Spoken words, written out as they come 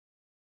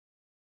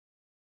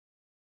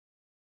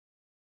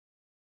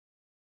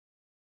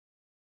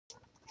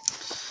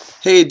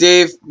Hey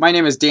Dave, my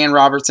name is Dan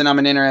Robertson. I'm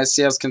an internet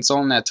sales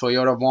consultant at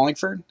Toyota of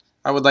Wallingford.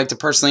 I would like to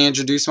personally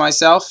introduce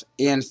myself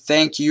and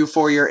thank you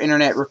for your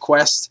internet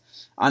request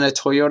on a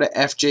Toyota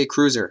FJ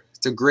Cruiser.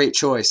 It's a great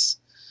choice.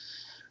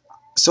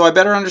 So I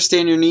better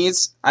understand your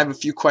needs. I have a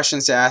few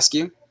questions to ask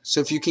you. So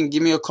if you can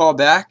give me a call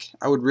back,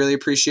 I would really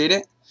appreciate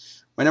it.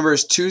 My number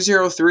is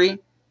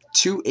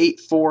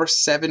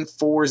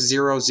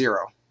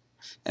 203-284-7400.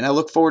 And I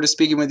look forward to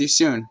speaking with you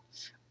soon.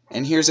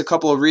 And here's a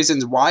couple of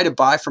reasons why to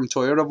buy from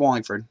Toyota of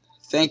Wallingford.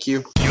 Thank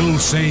you. You'll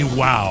say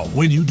wow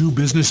when you do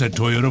business at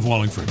Toyota of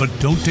Wallingford. But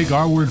don't take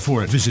our word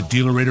for it. Visit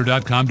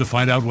DealerRater.com to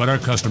find out what our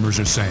customers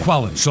are saying.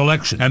 Quality,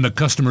 selection, and the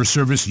customer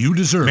service you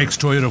deserve makes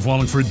Toyota of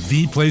Wallingford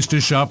the place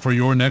to shop for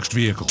your next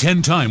vehicle.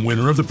 10-time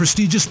winner of the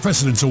prestigious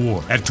Precedence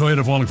Award. At Toyota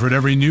of Wallingford,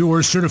 every new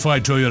or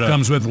certified Toyota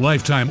comes with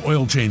lifetime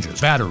oil changes,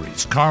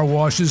 batteries, car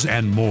washes,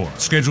 and more.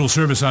 Schedule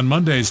service on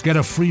Mondays. Get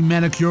a free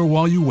manicure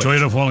while you wait.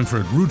 Toyota of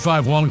Wallingford, Route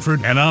 5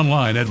 Wallingford, and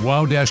online at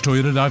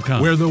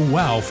wow-toyota.com, where the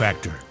wow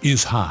factor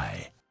is high.